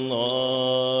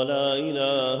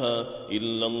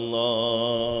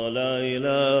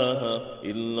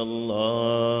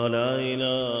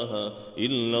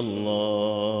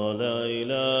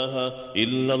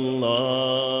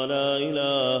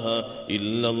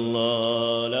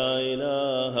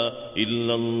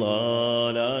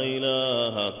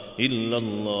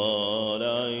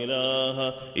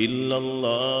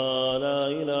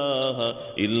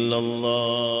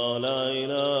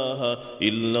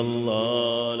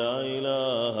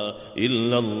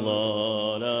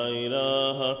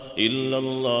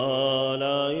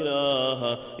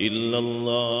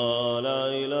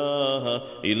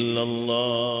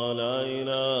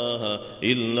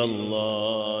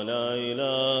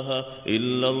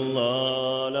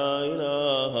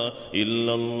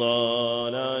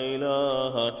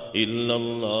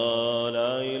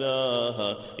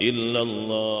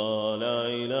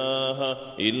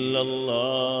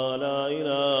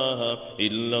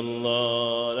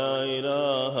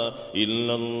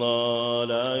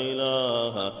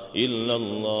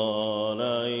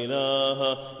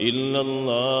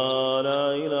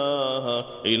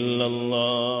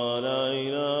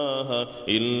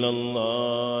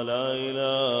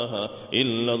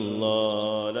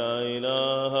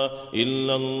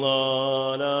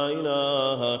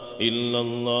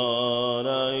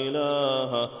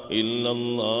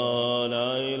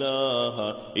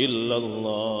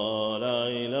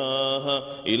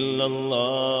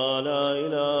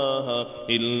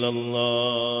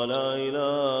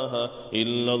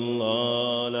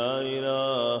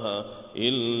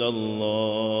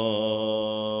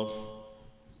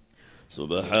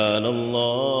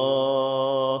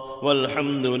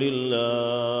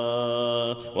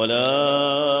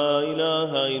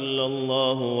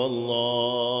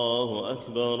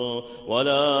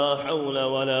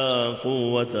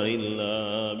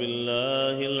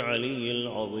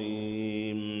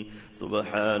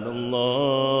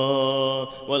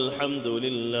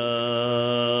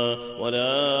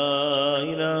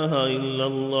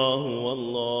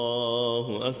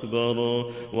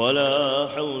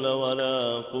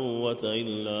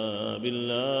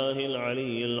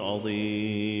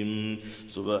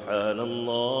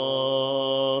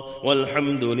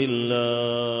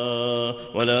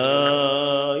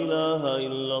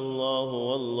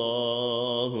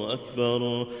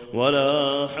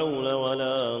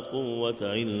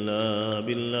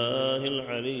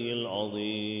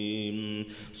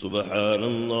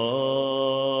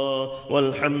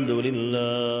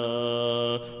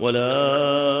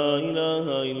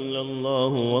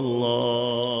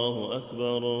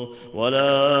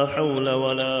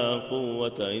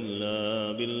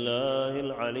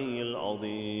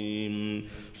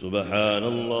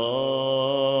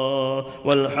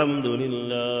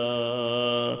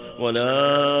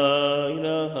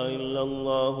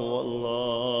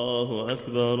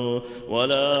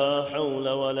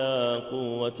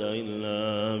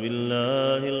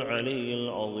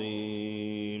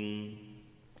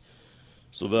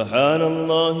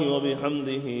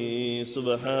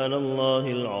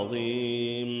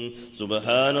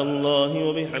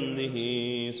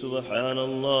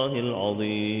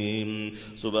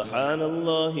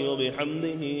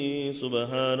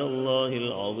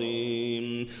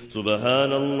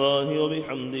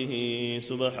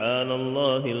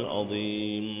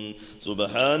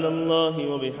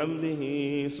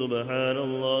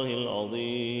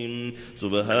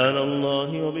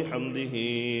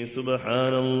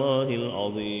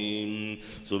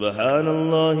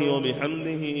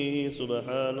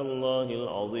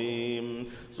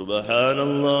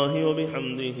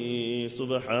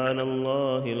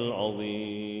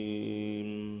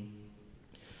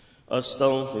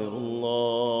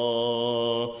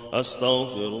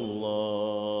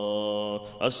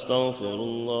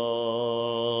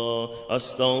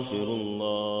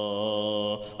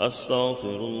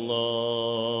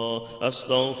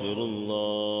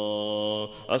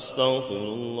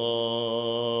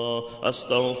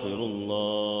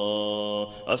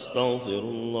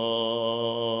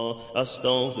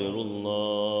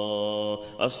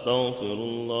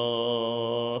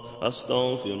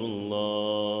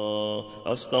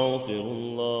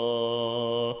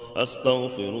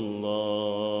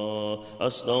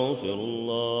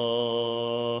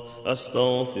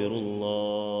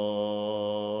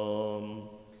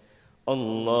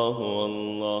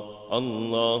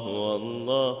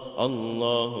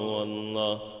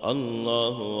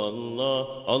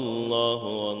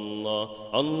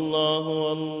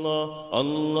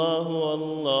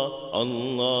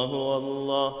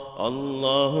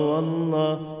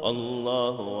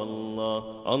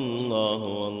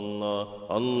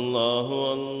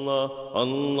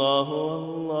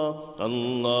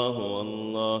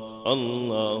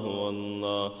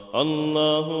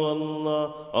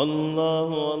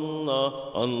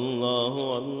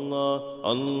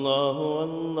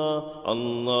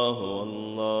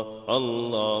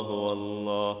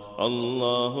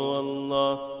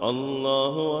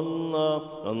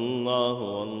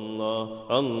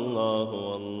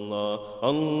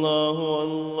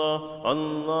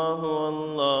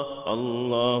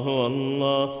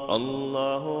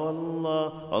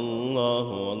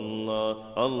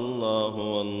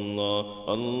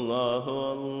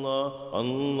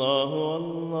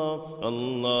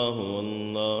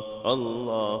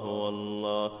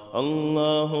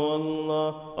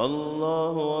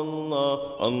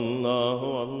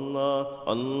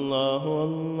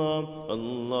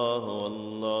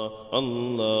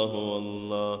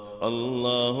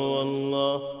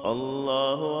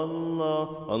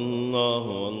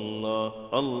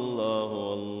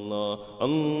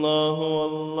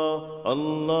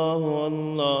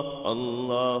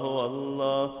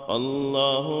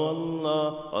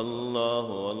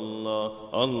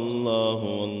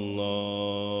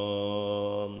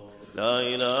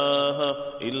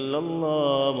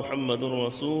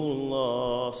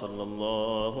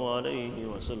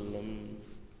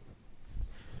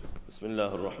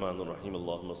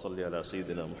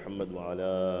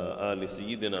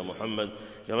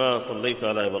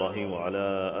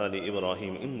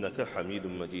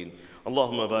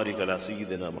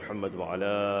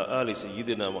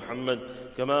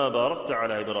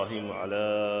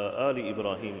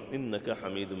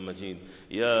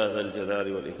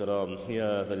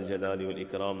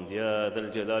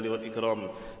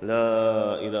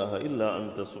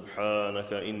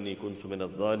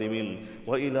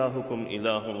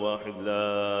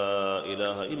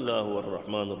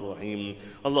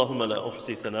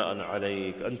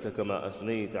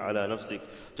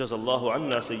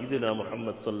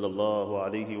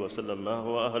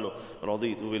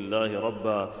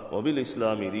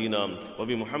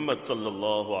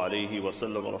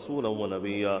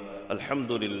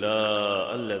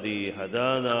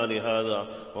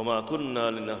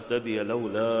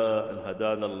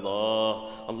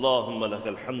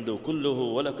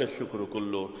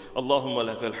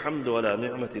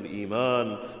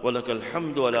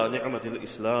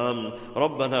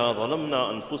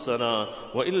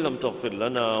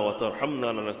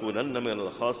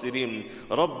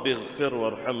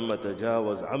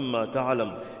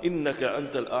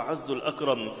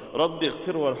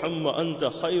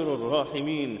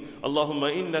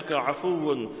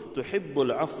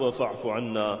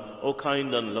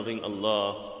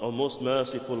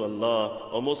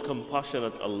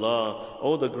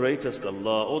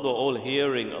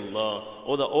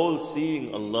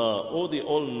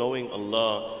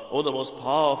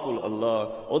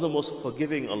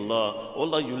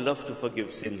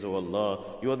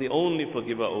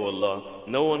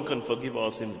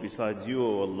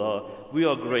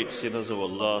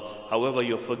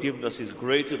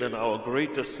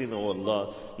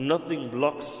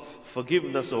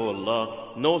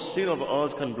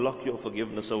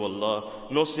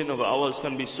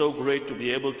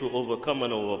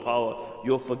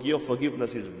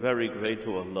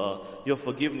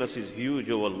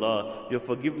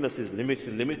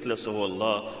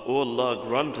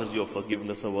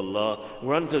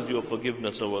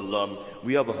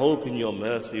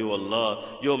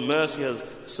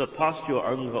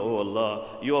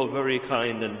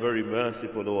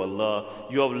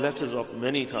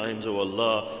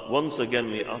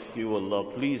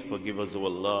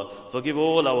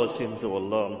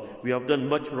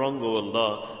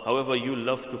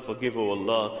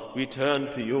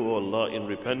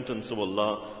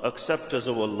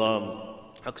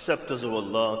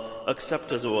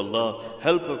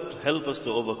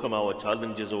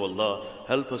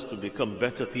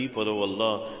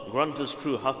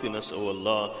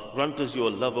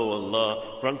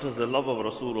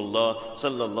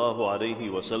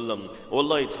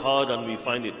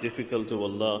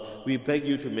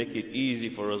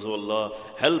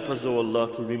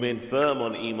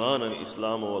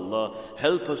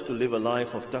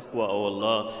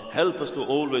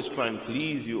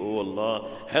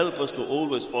Help us to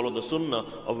always follow the sunnah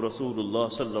of Rasulullah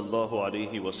sallallahu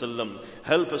alaihi wasallam.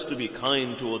 Help us to be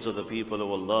kind towards other people,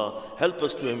 O Allah. Help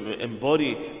us to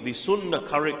embody the sunnah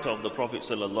character of the Prophet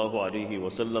sallallahu alaihi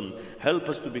wasallam. Help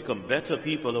us to become better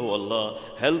people, O Allah.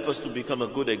 Help us to become a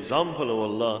good example, O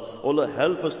Allah. O Allah,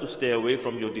 help us to stay away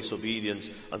from your disobedience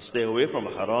and stay away from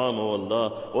haram, O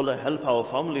Allah. O Allah, help our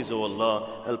families, O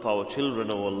Allah. Help our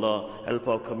children, O Allah. Help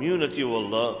our community, O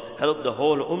Allah. Help the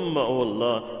whole ummah, O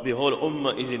Allah. The whole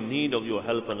ummah is in need of your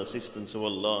help and assistance, O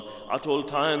Allah. At all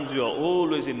times we are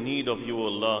always in need of you, O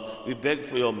Allah. We beg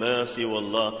for your mercy, O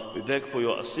Allah. We beg for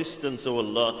your assistance, O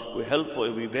Allah.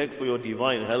 We beg for your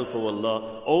divine help, O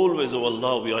Allah. Always, O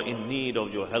Allah, we are in need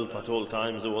of your help at all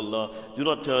times, O Allah. Do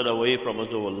not turn away from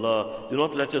us, O Allah. Do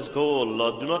not let us go, O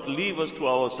Allah. Do not leave us to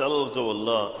ourselves, O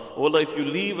Allah. O Allah, if you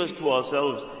leave us to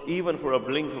ourselves, even for a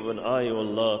blink of an eye, O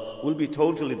Allah, we'll be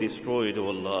totally destroyed, O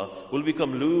Allah. We'll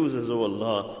become losers, O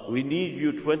Allah. We need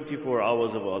you 24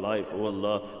 hours of our life, O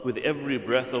Allah. With every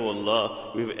breath, O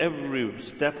Allah. With every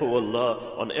step, O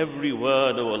Allah. On every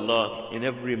word, O Allah. In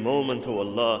every moment, O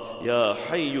Allah. Ya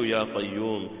Hayyu Ya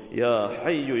Qayyum. Ya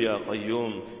Hayyu Ya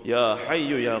Qayyum. Ya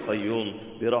Hayyu Ya Qayyum.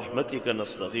 برحمتك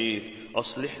نستغيث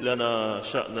أصلح لنا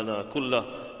شأننا كله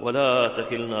ولا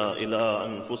تكلنا إلى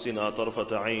أنفسنا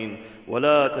طرفة عين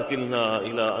ولا تكلنا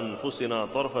إلى أنفسنا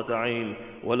طرفة عين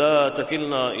ولا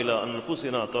تكلنا إلى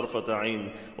أنفسنا طرفة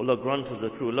عين. Allah grant us the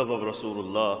true love of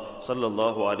Rasulullah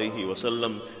sallallahu alayhi wa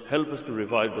sallam. Help us to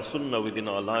revive the sunnah within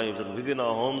our lives and within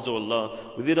our homes, O Allah,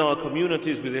 within our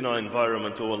communities, within our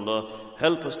environment, O Allah.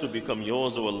 Help us to become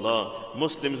yours, O Allah.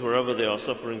 Muslims, wherever they are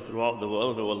suffering throughout the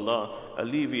world, O Allah,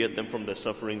 alleviate them from their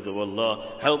sufferings, O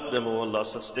Allah. Help them, O Allah.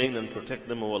 Sustain and protect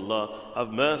them, O Allah.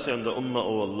 Have mercy on the ummah,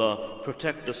 O Allah.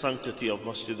 Protect the sanctity of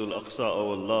Masjidul Aqsa,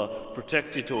 O Allah.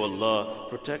 Protect it, O Allah.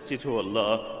 Protect it, O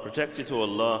Allah. Protect it, O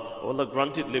Allah. O Allah,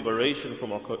 grant it liberation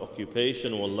from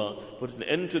occupation, O Allah. Put an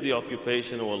end to the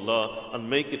occupation, O Allah, and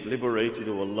make it liberated,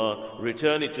 O Allah.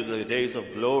 Return it to the days of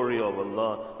glory, O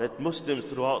Allah. Let Muslims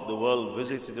throughout the world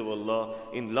visit it, O Allah,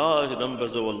 in large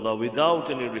numbers, O Allah, without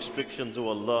any restrictions, O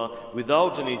Allah,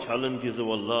 without any challenges,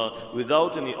 O Allah,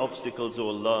 without any obstacles, O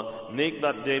Allah. Make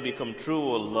that day become true,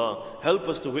 O Allah. Help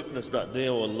us to witness that day,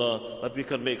 O Allah, that we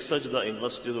can make sajda in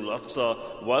Masjidul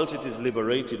Aqsa whilst it is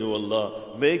liberated, O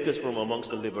Allah. Make us from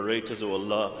amongst the liberators, O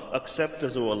Allah. Accept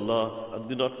us, O Allah, and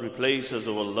do not replace us,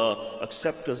 O Allah.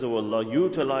 Accept us, O Allah.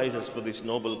 Utilize us for this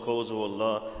noble cause, O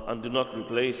Allah, and do not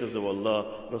replace us, O Allah.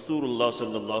 Rasulullah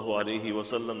sallallahu alayhi wa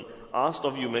sallam asked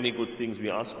of you many good things. We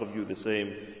ask of you the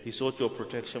same. He sought your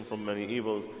protection from many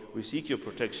evils. We seek your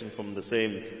protection from the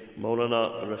same.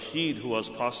 Maulana Rashid, who has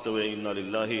passed away, inna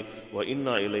lillahi wa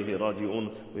inna ilayhi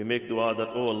raji'un. We make dua that,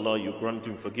 O Allah, you grant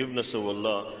him forgiveness, O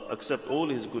Allah. Accept all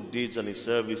his good deeds and his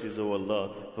services, O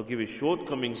Allah. Forgive his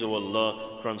shortcomings, O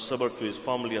Allah. Grant sabr to his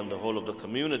family and the whole of the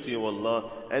community, O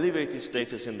Allah. Elevate his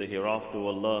status in the hereafter, O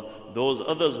Allah. Those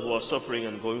others who are suffering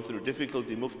and going through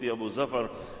difficulty, Mufti Abu Zafar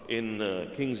in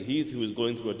King's Heath, who is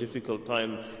going through a difficult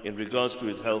time in regards to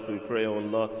his health, we pray, O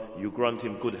Allah, you grant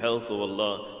him good health, O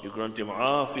Allah. You grant him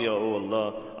afiyah, O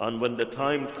Allah. And when the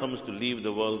time comes to leave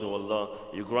the world, O Allah,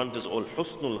 you grant us all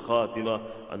husnul khatima,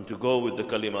 and to go with the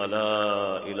kalima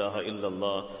la ilaha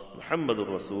illallah Muhammadur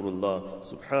Rasulullah.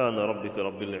 Subhana rabbika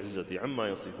rabbil izzati amma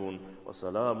yasifun wa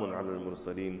salamun ala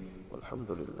al-mursaleen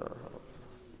walhamdulillah.